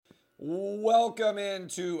Welcome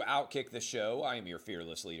into Outkick the Show. I am your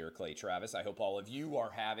fearless leader, Clay Travis. I hope all of you are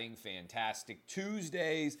having fantastic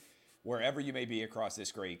Tuesdays wherever you may be across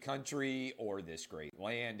this great country or this great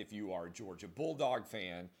land. If you are a Georgia Bulldog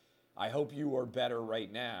fan, I hope you are better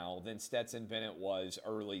right now than Stetson Bennett was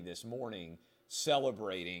early this morning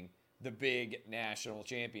celebrating the big national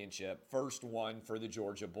championship, first one for the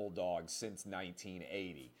Georgia Bulldogs since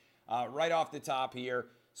 1980. Right off the top here,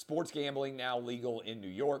 sports gambling now legal in New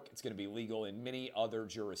York. It's going to be legal in many other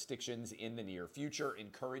jurisdictions in the near future.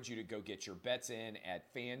 Encourage you to go get your bets in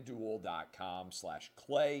at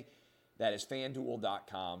fanduel.com/clay. That is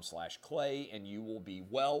fanduel.com/clay, and you will be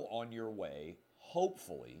well on your way,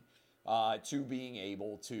 hopefully, to being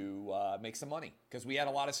able to make some money because we had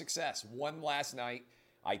a lot of success. One last night.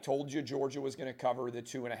 I told you Georgia was going to cover the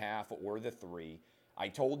 2.5 or the 3. I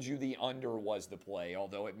told you the under was the play,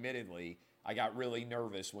 although admittedly, I got really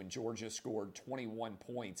nervous when Georgia scored 21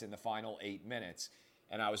 points in the final 8 minutes,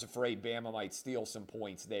 and I was afraid Bama might steal some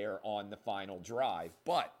points there on the final drive.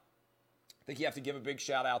 But I think you have to give a big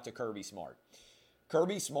shout out to Kirby Smart.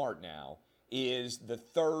 Kirby Smart now is the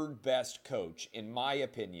third best coach, in my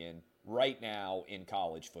opinion, right now in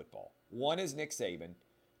college football. One is Nick Saban,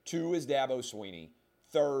 two is Dabo Swinney,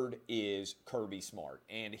 third is Kirby Smart.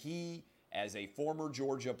 And he, as a former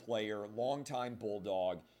Georgia player, longtime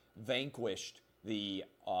Bulldog, vanquished the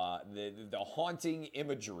haunting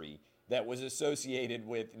imagery that was associated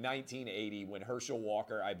with 1980 when Herschel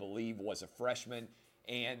Walker, I believe, was a freshman,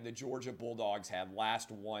 and the Georgia Bulldogs had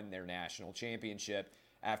last won their national championship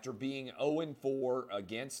after being 0-4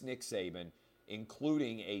 against Nick Saban,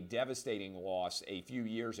 including a devastating loss a few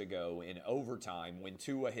years ago in overtime when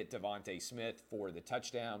Tua hit Devontae Smith for the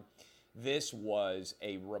touchdown. This was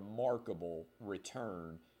a remarkable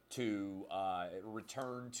return to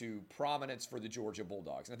prominence for the Georgia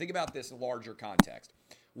Bulldogs. Now think about this in larger context.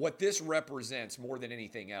 What this represents more than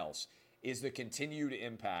anything else is the continued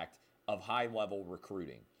impact of high-level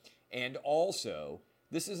recruiting. And also,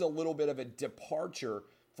 this is a little bit of a departure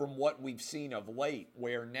from what we've seen of late,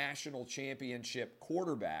 where national championship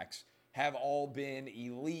quarterbacks have all been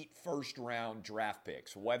elite first-round draft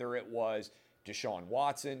picks, whether it was Deshaun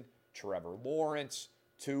Watson, Trevor Lawrence,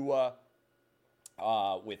 Tua,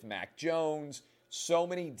 with Mac Jones, so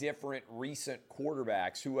many different recent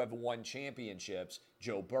quarterbacks who have won championships,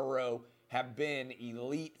 Joe Burrow, have been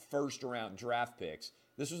elite first-round draft picks.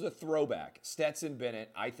 This was a throwback. Stetson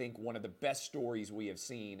Bennett, I think one of the best stories we have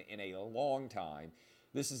seen in a long time.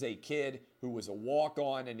 This is a kid who was a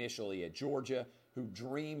walk-on initially at Georgia, who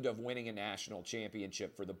dreamed of winning a national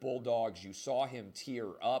championship for the Bulldogs. You saw him tear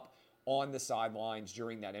up on the sidelines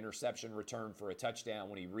during that interception return for a touchdown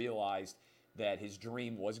when he realized that his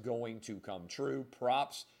dream was going to come true.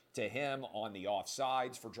 Props to him on the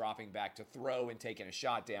offsides for dropping back to throw and taking a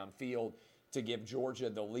shot downfield to give Georgia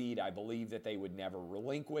the lead I believe that they would never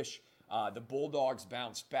relinquish. The Bulldogs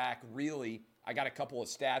bounced back. Really, I got a couple of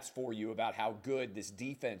stats for you about how good this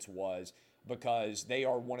defense was because they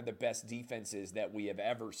are one of the best defenses that we have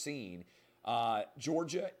ever seen.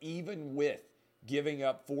 Georgia, even with giving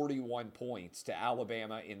up 41 points to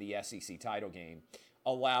Alabama in the SEC title game,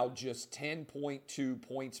 allowed just 10.2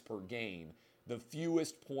 points per game, the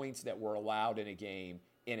fewest points that were allowed in a game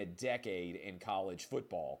in a decade in college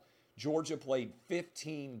football. Georgia played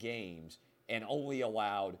 15 games and only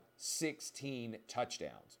allowed 16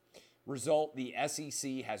 touchdowns. Result, the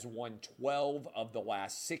SEC has won 12 of the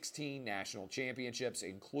last 16 national championships,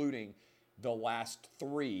 including the last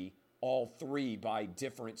 3, all 3 by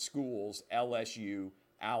different schools, LSU,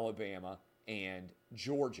 Alabama, and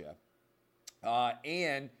Georgia.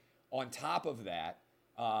 And on top of that,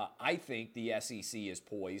 I think the SEC is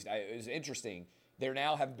poised. It was interesting. There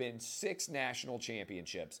now have been 6 national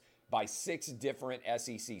championships by 6 different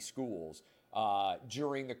SEC schools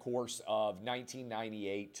during the course of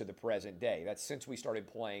 1998 to the present day. That's since we started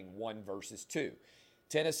playing 1 versus 2.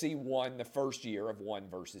 Tennessee won the first year of 1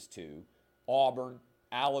 versus 2. Auburn,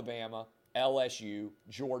 Alabama, LSU,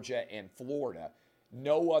 Georgia, and Florida.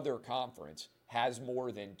 No other conference has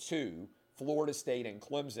more than 2. Florida State and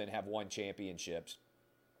Clemson have won championships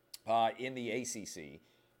in the ACC.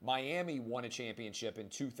 Miami won a championship in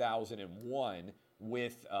 2001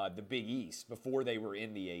 with the Big East before they were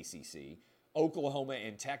in the ACC. Oklahoma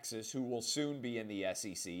and Texas, who will soon be in the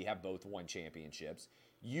SEC, have both won championships.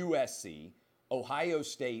 USC, Ohio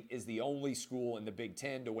State is the only school in the Big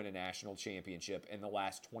Ten to win a national championship in the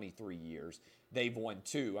last 23 years. They've won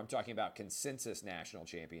 2. I'm talking about consensus national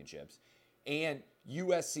championships. And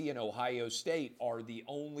USC and Ohio State are the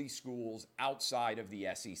only schools outside of the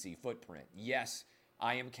SEC footprint. Yes,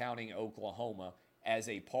 I am counting Oklahoma as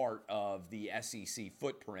a part of the SEC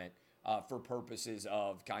footprint for purposes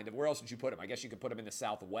of kind of, where else would you put them? I guess you could put them in the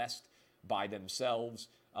Southwest by themselves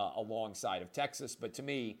alongside of Texas. But to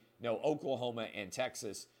me, no, Oklahoma and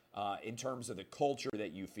Texas, in terms of the culture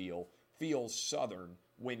that you feels Southern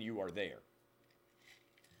when you are there.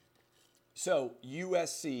 So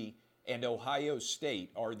USC and Ohio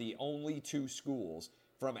State are the only two schools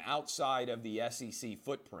from outside of the SEC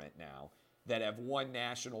footprint now that have won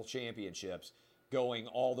national championships going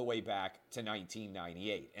all the way back to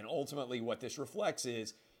 1998. And ultimately what this reflects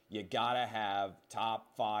is you got to have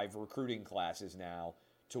top 5 recruiting classes now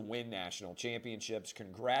to win national championships.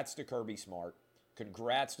 Congrats to Kirby Smart.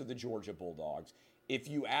 Congrats to the Georgia Bulldogs. If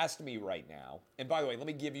you asked me right now, and by the way, let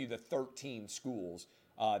me give you the 13 schools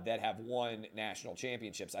that have won national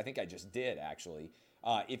championships. I think I just did, actually.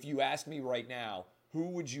 If you asked me right now, who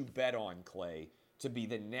would you bet on, Clay, to be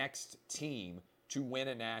the next team to win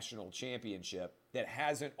a national championship that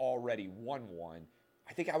hasn't already won one?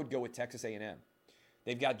 I think I would go with Texas A&M.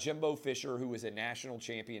 They've got Jimbo Fisher, who is a national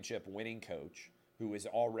championship winning coach, who is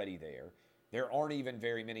already there. There aren't even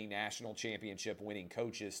very many national championship winning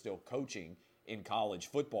coaches still coaching in college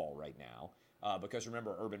football right now, because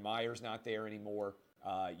remember, Urban Meyer's not there anymore.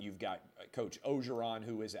 You've got Coach Orgeron,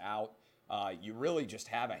 who is out. You really just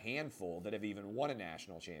have a handful that have even won a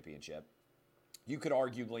national championship. You could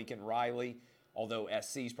argue Lincoln Riley, although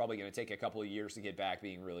SC is probably going to take a couple of years to get back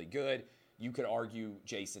being really good. You could argue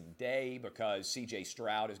Jason Day, because C.J.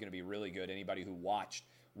 Stroud is going to be really good. Anybody who watched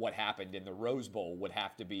what happened in the Rose Bowl would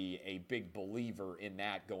have to be a big believer in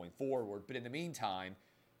that going forward. But in the meantime,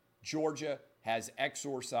 Georgia has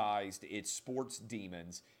exorcised its sports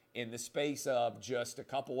demons. In the space of just a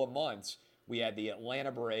couple of months, we had the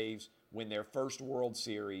Atlanta Braves win their first World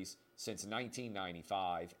Series since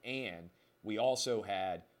 1995, and we also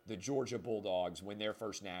had the Georgia Bulldogs win their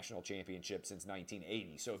first national championship since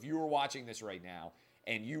 1980. So if you are watching this right now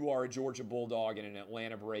and you are a Georgia Bulldog and an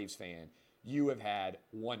Atlanta Braves fan, you have had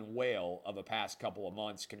one whale of a past couple of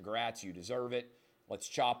months. Congrats, you deserve it. Let's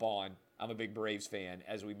chop on. I'm a big Braves fan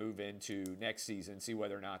as we move into next season, see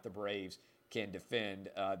whether or not the Braves can defend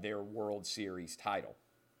their World Series title.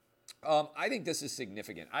 I think this is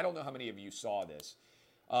significant. I don't know how many of you saw this,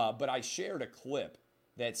 but I shared a clip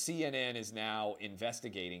that CNN is now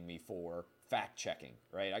investigating me for fact-checking,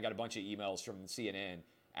 right? I got a bunch of emails from CNN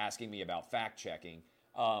asking me about fact-checking,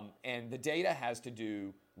 and the data has to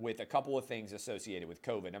do with a couple of things associated with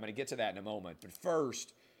COVID. I'm going to get to that in a moment, but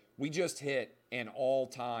first, we just hit an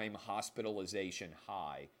all-time hospitalization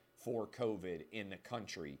high for COVID in the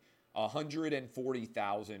country.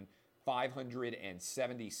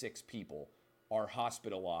 140,576 people are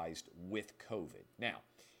hospitalized with COVID. Now,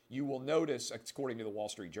 you will notice, according to the Wall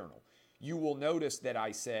Street Journal, you will notice that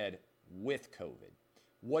I said with COVID.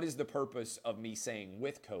 What is the purpose of me saying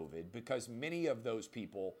with COVID? Because many of those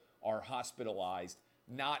people are hospitalized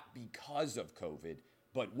not because of COVID,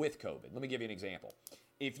 but with COVID. Let me give you an example.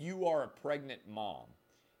 If you are a pregnant mom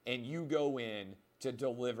and you go in to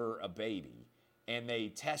deliver a baby and they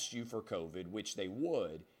test you for COVID, which they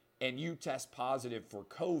would, and you test positive for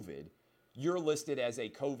COVID, you're listed as a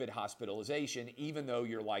COVID hospitalization, even though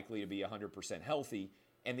you're likely to be 100% healthy,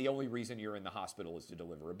 and the only reason you're in the hospital is to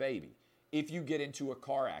deliver a baby. If you get into a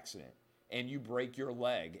car accident and you break your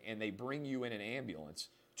leg and they bring you in an ambulance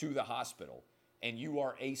to the hospital and you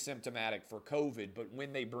are asymptomatic for COVID, but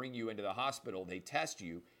when they bring you into the hospital, they test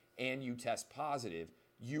you and you test positive,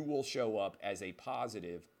 you will show up as a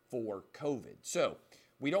positive for COVID. So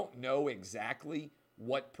we don't know exactly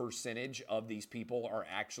what percentage of these people are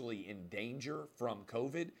actually in danger from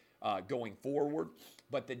COVID going forward.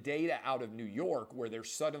 But the data out of New York, where they're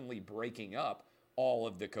suddenly breaking up all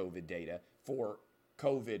of the COVID data for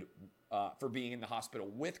COVID, for being in the hospital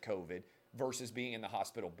with COVID versus being in the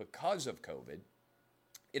hospital because of COVID,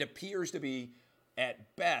 it appears to be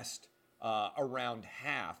at best around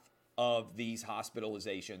half of these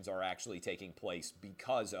hospitalizations are actually taking place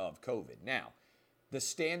because of COVID. Now, the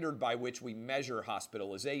standard by which we measure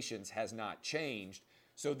hospitalizations has not changed,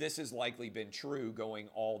 so this has likely been true going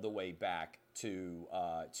all the way back to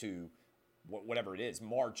whatever it is,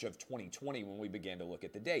 March of 2020 when we began to look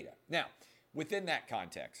at the data. Now, within that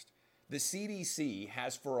context, the CDC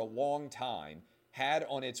has for a long time had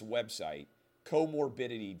on its website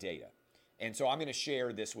comorbidity data. And so I'm going to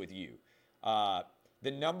share this with you.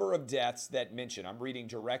 The number of deaths that mention, I'm reading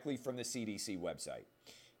directly from the CDC website,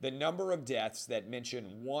 the number of deaths that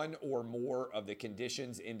mention one or more of the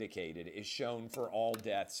conditions indicated is shown for all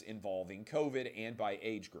deaths involving COVID and by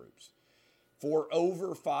age groups. For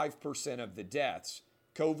over 5% of the deaths,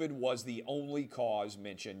 COVID was the only cause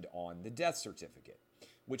mentioned on the death certificate,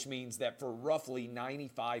 which means that for roughly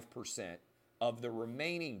 95% of the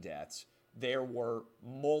remaining deaths, there were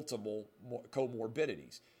multiple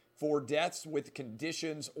comorbidities. For deaths with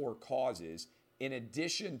conditions or causes, in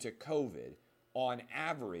addition to COVID, on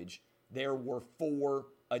average, there were 4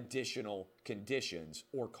 additional conditions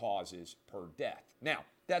or causes per death. Now,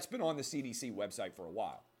 that's been on the CDC website for a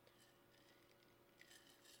while.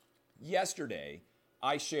 Yesterday,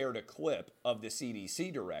 I shared a clip of the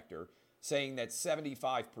CDC director saying that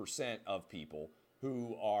 75% of people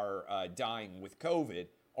who are dying with COVID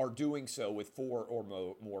are doing so with 4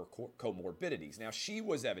 or more comorbidities. Now, she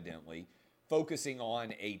was evidently focusing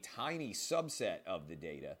on a tiny subset of the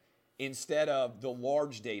data instead of the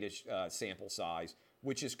large data sample size,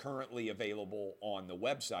 which is currently available on the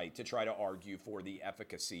website to try to argue for the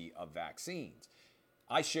efficacy of vaccines.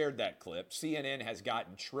 I shared that clip. CNN has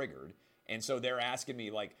gotten triggered. And so they're asking me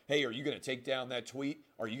like, hey, are you going to take down that tweet?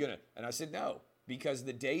 Are you going to? And I said, no, because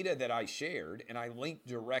the data that I shared, and I linked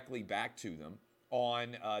directly back to them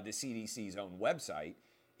on the CDC's own website,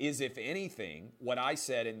 is if anything, what I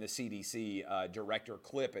said in the CDC director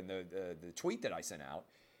clip and the tweet that I sent out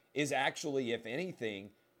is actually, if anything,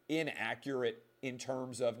 inaccurate in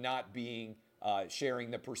terms of not being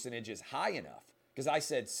sharing the percentages high enough. Because I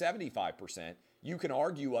said 75%, you can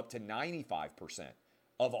argue up to 95%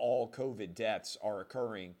 of all COVID deaths are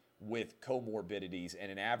occurring with comorbidities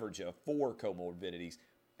and an average of 4 comorbidities.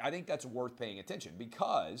 I think that's worth paying attention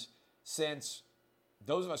because since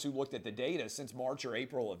those of us who looked at the data since March or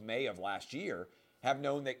April of May of last year have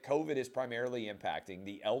known that COVID is primarily impacting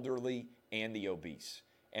the elderly and the obese.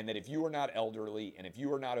 And that if you are not elderly and if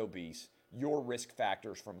you are not obese, your risk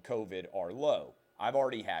factors from COVID are low. I've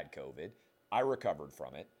already had COVID. I recovered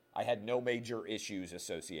from it. I had no major issues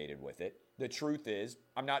associated with it. The truth is,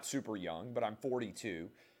 I'm not super young, but I'm 42.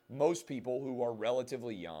 Most people who are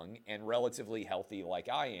relatively young and relatively healthy like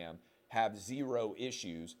I am have 0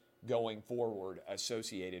 issues going forward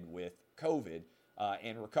associated with COVID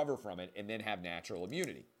and recover from it and then have natural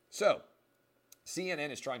immunity. So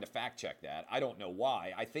CNN is trying to fact check that. I don't know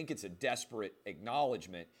why. I think it's a desperate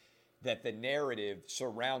acknowledgement that the narrative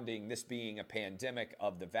surrounding this being a pandemic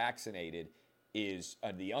of the vaccinated is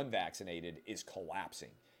the unvaccinated is collapsing.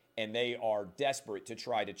 And they are desperate to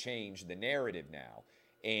try to change the narrative now.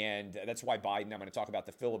 And that's why Biden, I'm going to talk about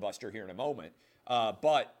the filibuster here in a moment.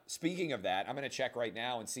 But speaking of that, I'm going to check right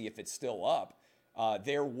now and see if it's still up.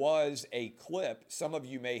 There was a clip, some of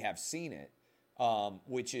you may have seen it,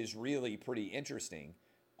 which is really pretty interesting.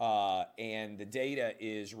 And the data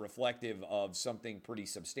is reflective of something pretty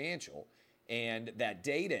substantial. And that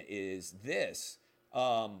data is this.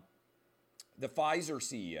 The Pfizer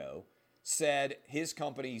CEO said his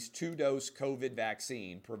company's 2-dose COVID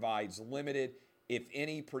vaccine provides limited, if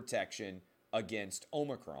any, protection against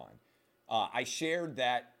Omicron. I shared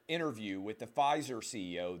that interview with the Pfizer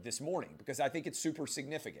CEO this morning because I think it's super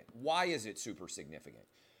significant. Why is it super significant?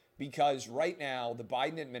 Because right now, the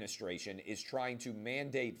Biden administration is trying to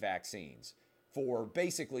mandate vaccines for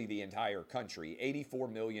basically the entire country, 84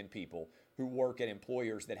 million people who work at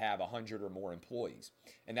employers that have 100 or more employees.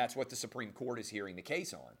 And that's what the Supreme Court is hearing the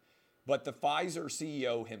case on. But the Pfizer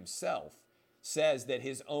CEO himself says that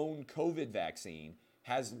his own COVID vaccine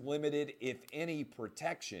has limited, if any,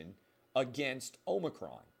 protection against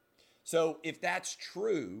Omicron. So if that's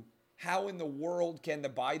true, how in the world can the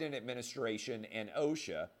Biden administration and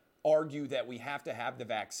OSHA argue that we have to have the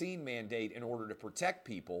vaccine mandate in order to protect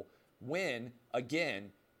people when,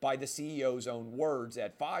 again, by the CEO's own words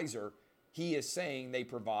at Pfizer, he is saying they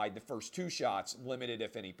provide the first 2 shots limited,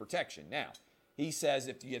 if any, protection. Now, he says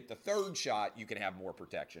if you get the 3rd shot, you can have more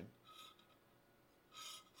protection.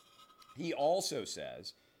 He also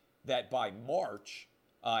says that by March,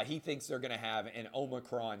 he thinks they're going to have an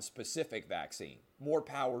Omicron-specific vaccine. More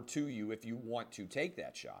power to you if you want to take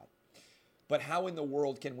that shot. But how in the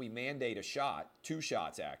world can we mandate a shot, 2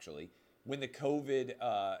 shots actually, when the COVID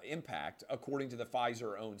impact, according to the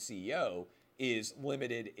Pfizer-owned CEO, is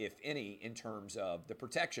limited, if any, in terms of the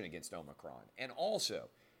protection against Omicron? And also,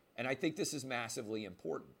 and I think this is massively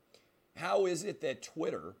important, how is it that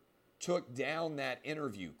Twitter took down that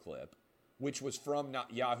interview clip, which was from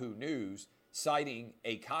Yahoo News, citing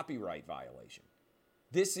a copyright violation?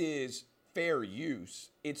 This is fair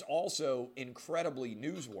use. It's also incredibly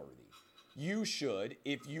newsworthy. You should,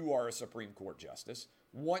 if you are a Supreme Court justice,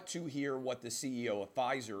 want to hear what the CEO of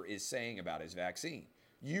Pfizer is saying about his vaccine.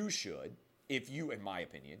 You should, if you, in my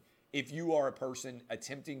opinion, if you are a person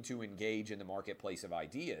attempting to engage in the marketplace of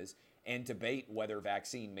ideas and debate whether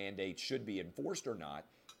vaccine mandates should be enforced or not,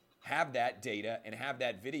 have that data and have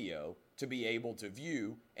that video to be able to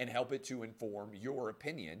view and help it to inform your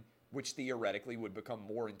opinion, which theoretically would become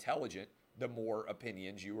more intelligent the more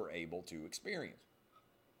opinions you are able to experience.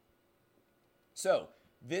 So,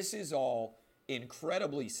 this is all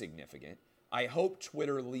incredibly significant. I hope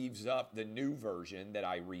Twitter leaves up the new version that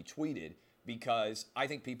I retweeted because I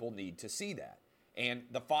think people need to see that. And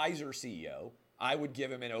the Pfizer CEO, I would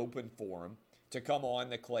give him an open forum to come on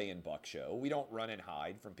the Clay and Buck show. We don't run and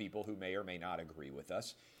hide from people who may or may not agree with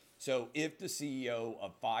us. So if the CEO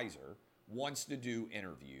of Pfizer wants to do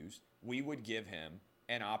interviews, we would give him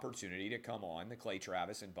an opportunity to come on the Clay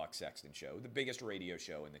Travis and Buck Sexton show, the biggest radio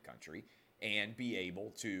show in the country, and be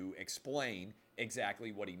able to explain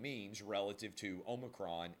exactly what he means relative to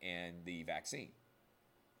Omicron and the vaccine.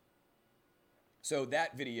 So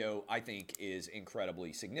that video, I think, is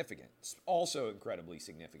incredibly significant. It's also incredibly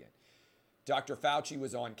significant. Dr. Fauci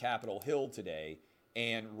was on Capitol Hill today,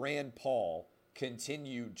 and Rand Paul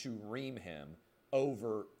continued to ream him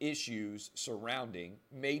over issues surrounding,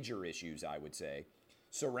 major issues, I would say,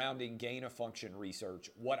 surrounding gain-of-function research,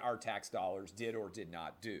 what our tax dollars did or did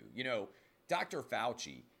not do. You know, Dr.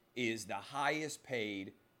 Fauci is the highest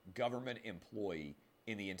paid government employee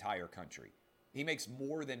in the entire country. He makes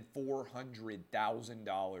more than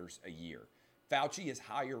 $400,000 a year. Fauci is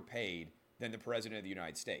higher paid than the President of the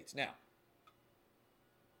United States. Now,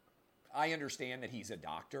 I understand that he's a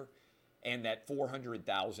doctor and that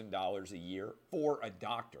 $400,000 a year for a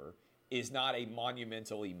doctor is not a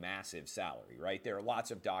monumentally massive salary, right? There are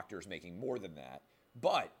lots of doctors making more than that.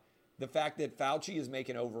 But the fact that Fauci is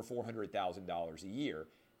making over $400,000 a year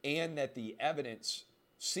and that the evidence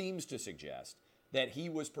seems to suggest that he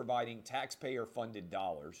was providing taxpayer-funded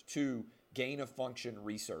dollars to gain-of-function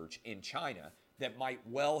research in China that might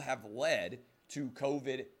well have led to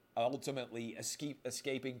COVID ultimately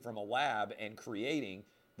escaping from a lab and creating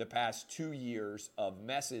the past 2 years of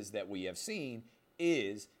messes that we have seen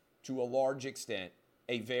is, to a large extent,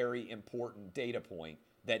 a very important data point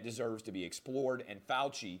that deserves to be explored. And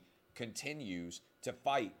Fauci continues to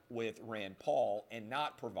fight with Rand Paul and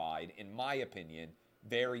not provide, in my opinion,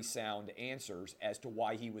 very sound answers as to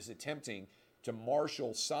why he was attempting to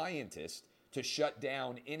marshal scientists to shut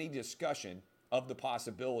down any discussion of the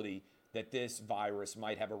possibility that this virus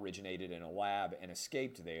might have originated in a lab and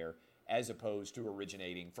escaped there, as opposed to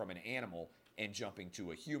originating from an animal and jumping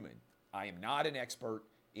to a human. I am not an expert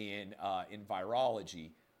in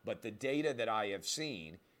virology, but the data that I have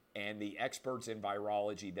seen and the experts in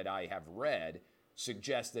virology that I have read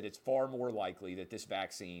suggest that it's far more likely that this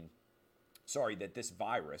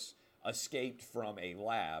virus escaped from a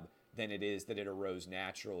lab than it is that it arose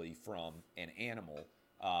naturally from an animal.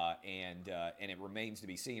 And it remains to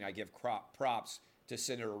be seen. I give props to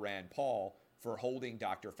Senator Rand Paul for holding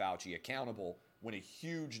Dr. Fauci accountable when a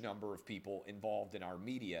huge number of people involved in our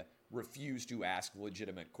media refuse to ask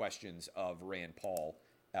legitimate questions of of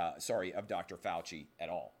Dr. Fauci at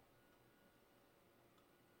all.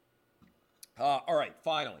 All right,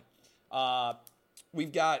 finally,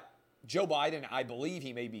 we've got Joe Biden. I believe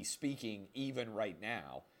he may be speaking even right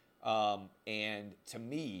now. And to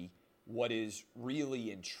me, what is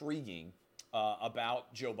really intriguing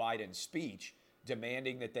about Joe Biden's speech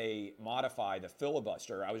demanding that they modify the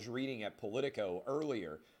filibuster, I was reading at Politico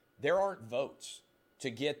earlier, there aren't votes to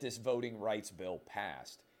get this voting rights bill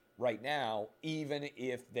passed. Right now, even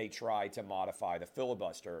if they try to modify the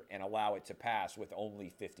filibuster and allow it to pass with only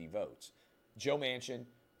 50 votes. Joe Manchin,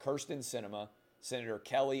 Kyrsten Sinema, Senator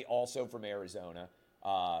Kelly, also from Arizona,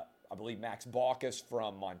 I believe Max Baucus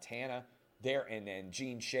from Montana, there, and then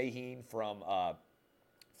Gene Shaheen from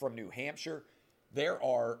New Hampshire. There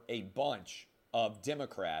are a bunch of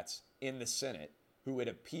Democrats in the Senate who, it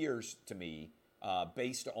appears to me,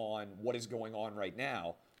 based on what is going on right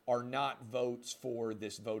now, are not votes for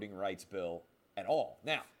this voting rights bill at all.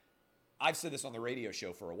 Now, I've said this on the radio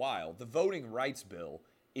show for a while. The voting rights bill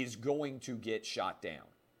is going to get shot down,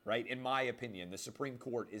 right? In my opinion, the Supreme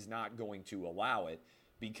Court is not going to allow it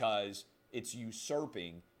because it's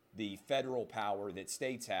usurping the federal power that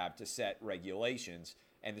states have to set regulations.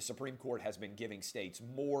 And the Supreme Court has been giving states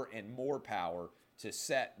more and more power to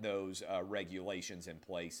set those regulations in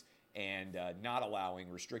place and not allowing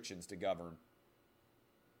restrictions to govern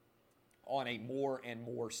on a more and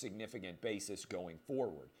more significant basis going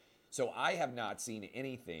forward. So I have not seen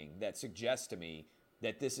anything that suggests to me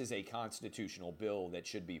that this is a constitutional bill that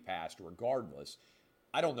should be passed regardless.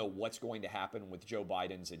 I don't know what's going to happen with Joe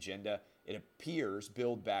Biden's agenda. It appears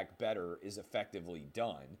Build Back Better is effectively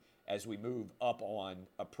done as we move up on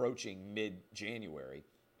approaching mid-January.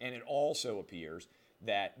 And it also appears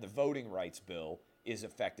that the voting rights bill is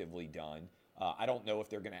effectively done. I don't know if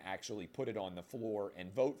they're going to actually put it on the floor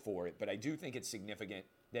and vote for it, but I do think it's significant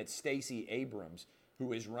that Stacey Abrams,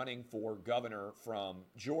 who is running for governor from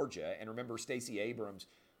Georgia. And remember, Stacey Abrams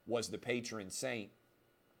was the patron saint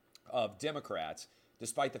of Democrats,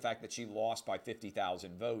 despite the fact that she lost by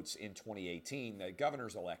 50,000 votes in 2018, the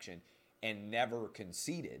governor's election, and never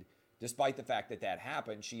conceded. Despite the fact that that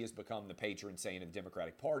happened, she has become the patron saint of the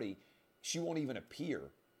Democratic Party. She won't even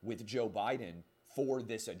appear with Joe Biden for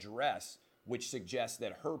this address, which suggests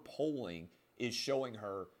that her polling is showing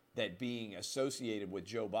her that being associated with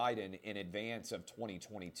Joe Biden in advance of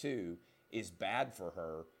 2022 is bad for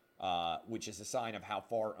her, which is a sign of how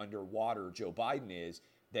far underwater Joe Biden is,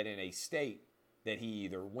 that in a state that he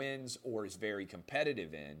either wins or is very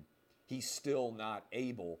competitive in, he's still not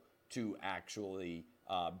able to actually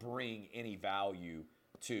bring any value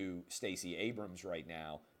to Stacey Abrams right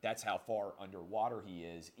now. That's how far underwater he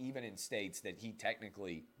is. Even in states that he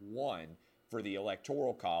technically won for the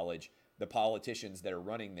Electoral College, the politicians that are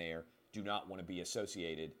running there do not want to be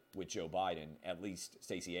associated with Joe Biden. At least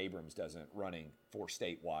Stacey Abrams doesn't, running for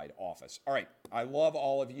statewide office. All right, I love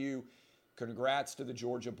all of you. Congrats to the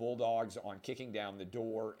Georgia Bulldogs on kicking down the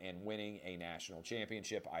door and winning a national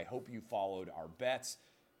championship. I hope you followed our bets.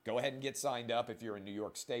 Go ahead and get signed up if you're in New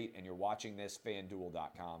York State and you're watching this,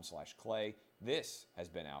 fanduel.com/Clay. This has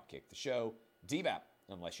been Outkick the Show. DBAP,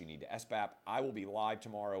 unless you need to SBAP. I will be live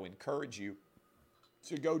tomorrow. Encourage you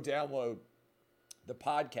to go download the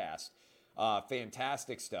podcast.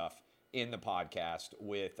 Fantastic stuff in the podcast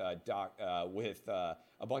with a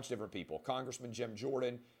bunch of different people. Congressman Jim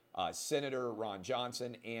Jordan, Senator Ron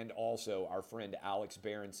Johnson, and also our friend Alex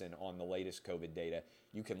Berenson on the latest COVID data.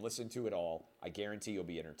 You can listen to it all. I guarantee you'll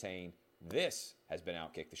be entertained. This has been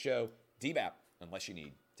Outkick the Show. DBAP, unless you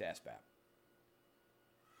need to SBAP.